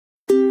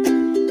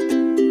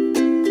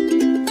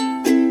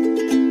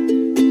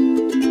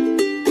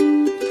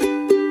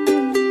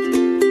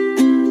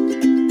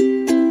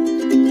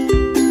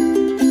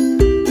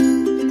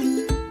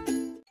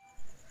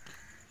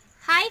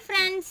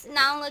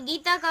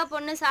அக்கா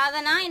பொண்ணு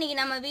சாதனா. இன்னைக்கு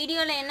நம்ம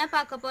வீடியோவில் என்ன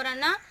பார்க்க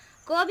போகிறோன்னா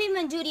கோபி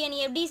மஞ்சூரியன்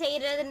எப்படி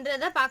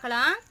செய்கிறதுன்றதை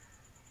பார்க்கலாம்.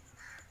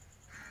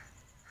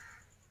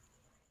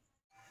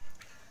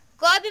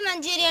 கோபி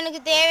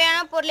மஞ்சூரியனுக்கு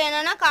தேவையான பொருள்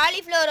என்னென்னா,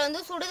 காலிஃப்ளவர்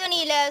வந்து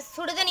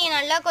சுடுதண்ணியை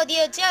நல்லா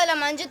கொதிய வச்சு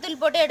அதில் மஞ்சத்தூள்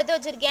போட்டு எடுத்து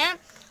வச்சுருக்கேன்.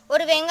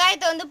 ஒரு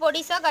வெங்காயத்தை வந்து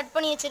பொடிசாக கட்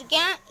பண்ணி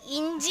வச்சுருக்கேன்.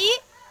 இஞ்சி,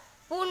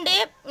 பூண்டு,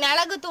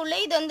 மிளகுத்தூள்,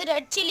 இது வந்து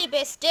ரெட் சில்லி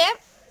பேஸ்ட்டு,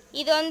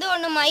 இது வந்து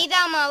ஒன்று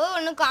மைதா மாவு,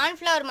 ஒன்று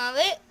கார்ன்ஃப்ளவர்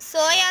மாவு,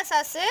 சோயா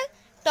சாஸு,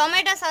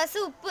 டொமேட்டோ சாஸு,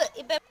 உப்பு.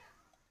 இப்போ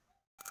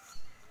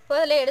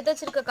இதில் எடுத்து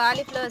வச்சுருக்க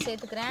காலிஃப்ளவர்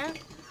சேர்த்துக்கிறேன்.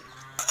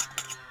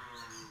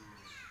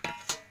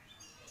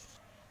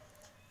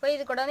 இப்போ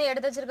இது கூட வந்து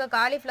எடுத்து வச்சுருக்க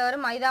காலிஃப்ளவர்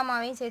மைதா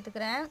மாவையும்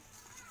சேர்த்துக்கிறேன்.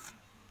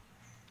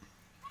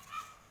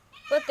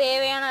 இப்போ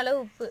தேவையான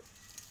அளவு உப்பு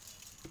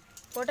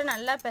போட்டு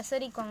நல்லா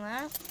பெசரிக்கோங்க.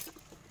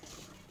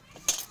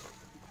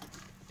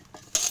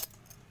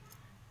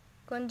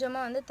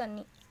 கொஞ்சமாக வந்து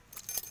தண்ணி.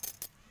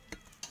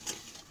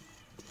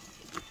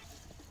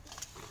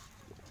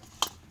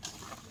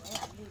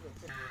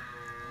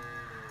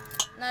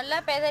 நல்லா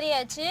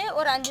பெதறியாச்சு.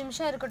 ஒரு 5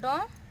 நிமிஷம்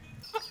இருக்கட்டும்.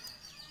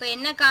 இப்போ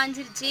எண்ணெய்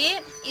காஞ்சிருச்சு.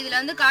 இதில்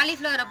வந்து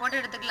காலிஃப்ளவரை போட்டு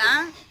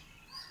எடுத்துக்கலாம்.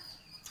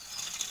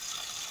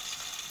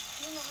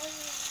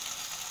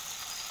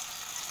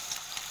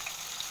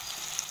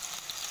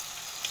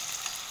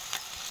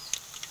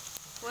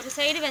 ஒரு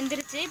சைடு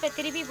வெந்துருச்சு. இப்போ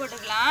திருப்பி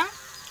போட்டுக்கலாம்.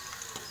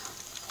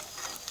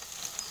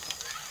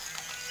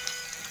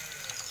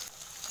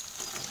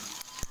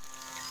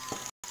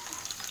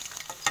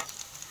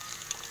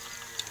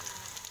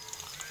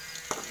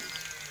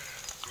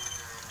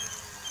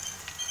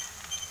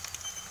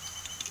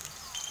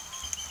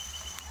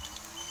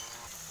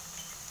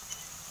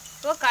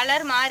 இப்போ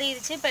கலர்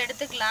மாறிடுச்சு. இப்போ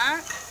எடுத்துக்கலாம்.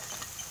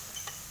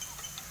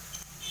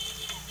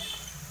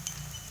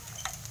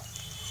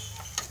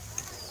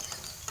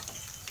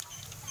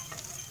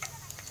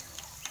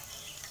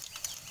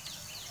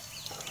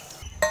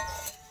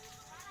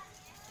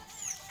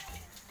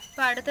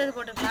 இப்போ அடுத்தது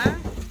போட்டுக்கலாம்.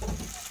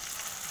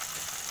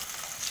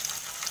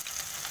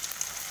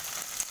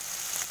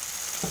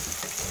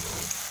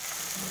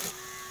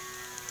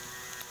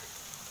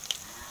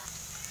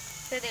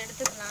 இதை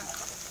எடுத்துக்கலாம்.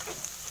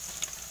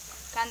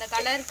 அந்த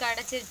கலருக்கு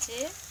அடைச்சிருச்சு.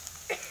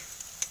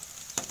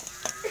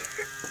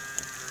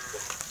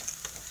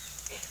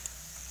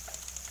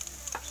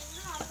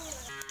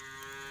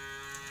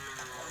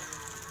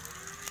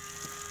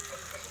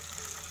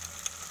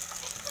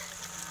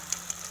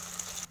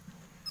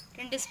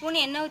 ரெண்டு ஸ்பூன்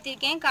எண்ணெய்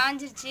ஊற்றிருக்கேன்.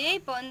 காஞ்சிருச்சு.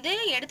 இப்போ வந்து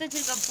எடுத்து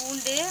வச்சிருக்க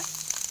பூண்டு,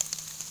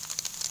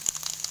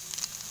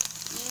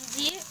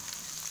 இஞ்சி,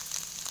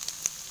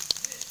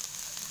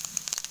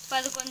 இப்போ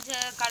அது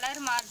கொஞ்சம்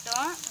கலர்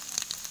மாறட்டும்.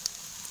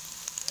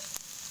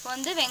 இப்போ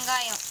வந்து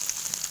வெங்காயம்,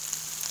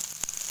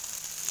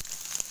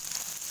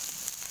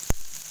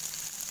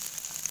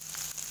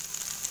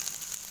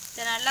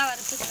 இதை நல்லா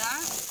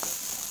வறுத்துக்கலாம்.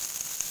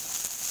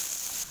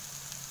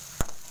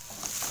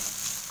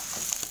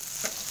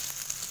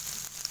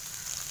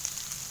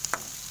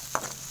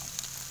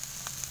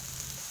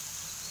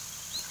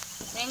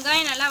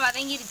 வெங்காயம் நல்லா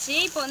வதங்கிருச்சு.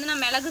 இப்போ வந்து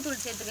நான்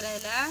மிளகுத்தூள் சேர்த்துக்கிறேன்.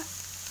 இதில்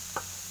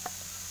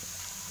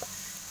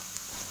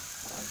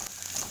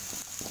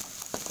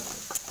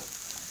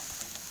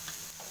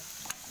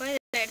இப்போ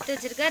இதில் எடுத்து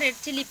வச்சுருக்க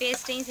ரெட் சில்லி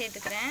பேஸ்ட்டையும்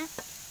சேர்த்துக்கிறேன்.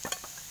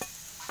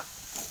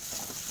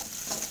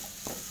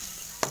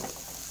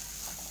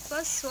 இப்போ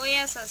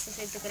சோயா சாஸ்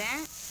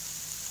சேர்த்துக்கிறேன்.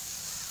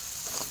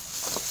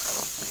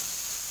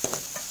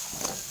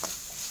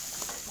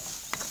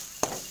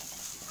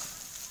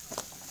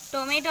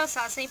 டொமேட்டோ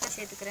சாஸை இப்போ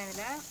சேர்த்துக்கிறேன்.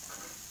 இதில்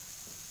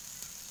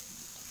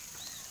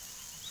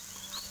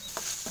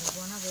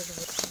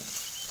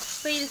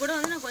இப்போ இது கூட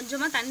வந்து நான்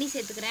கொஞ்சமாக தண்ணி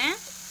சேர்த்துக்கிறேன்.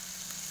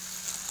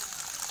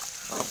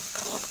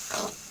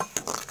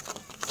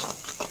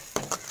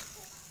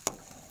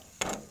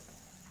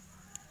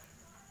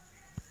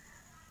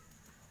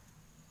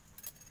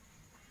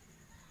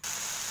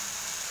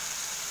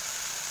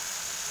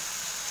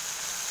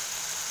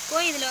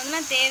 இப்போ இதில் வந்து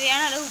நான்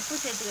தேவையான அளவு உப்பு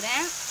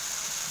சேர்த்துக்கிறேன்.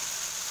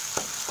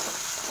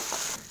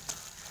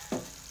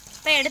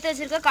 இப்போ எடுத்து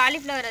வச்சுருக்க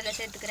காலிஃப்ளவர் அதில்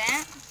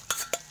சேர்த்துக்கிறேன்.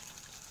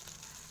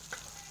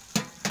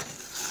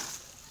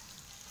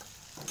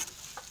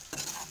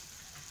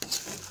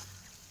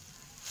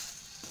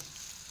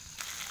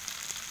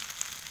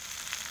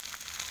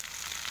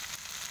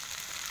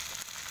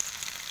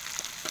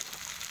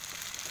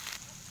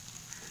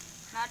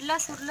 நல்லா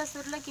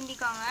சுருள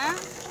கிண்டிக்கோங்க.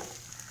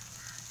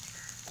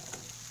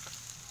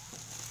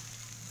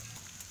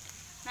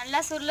 நல்லா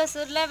சுருள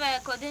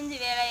கொதிஞ்சு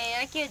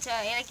இறக்கி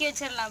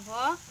வச்சிடலாம்.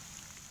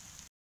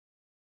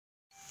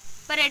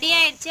 இப்போ ரெடி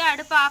ஆயிடுச்சு.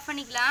 அடுப்பை ஆஃப்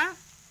பண்ணிக்கலாம்.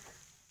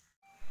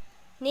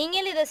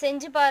 நீங்களும் இதை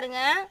செஞ்சு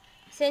பாருங்கள்.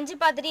 செஞ்சு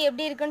பார்த்துட்டு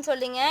எப்படி இருக்குன்னு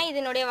சொல்லுங்கள்.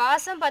 இதனுடைய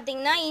வாசம்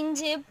பார்த்திங்கன்னா,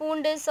 இஞ்சி,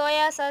 பூண்டு,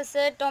 சோயா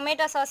சாஸு,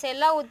 டொமேட்டோ சாஸ்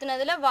எல்லாம்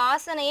ஊற்றுனதில்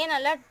வாசனையே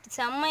நல்லா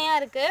செம்மையாக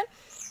இருக்குது.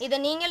 இதை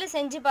நீங்களும்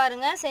செஞ்சு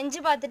பாருங்கள். செஞ்சு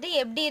பார்த்துட்டு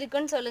எப்படி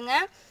இருக்குன்னு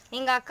சொல்லுங்கள்.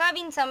 எங்கள்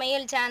அக்காவின்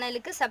சமையல்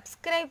சேனலுக்கு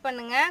சப்ஸ்கிரைப்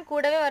பண்ணுங்கள்.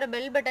 கூடவே வர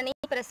பெல்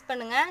பட்டனையும் ப்ரெஸ்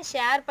பண்ணுங்கள்.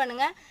 ஷேர்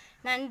பண்ணுங்கள்.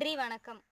 நன்றி, வணக்கம்.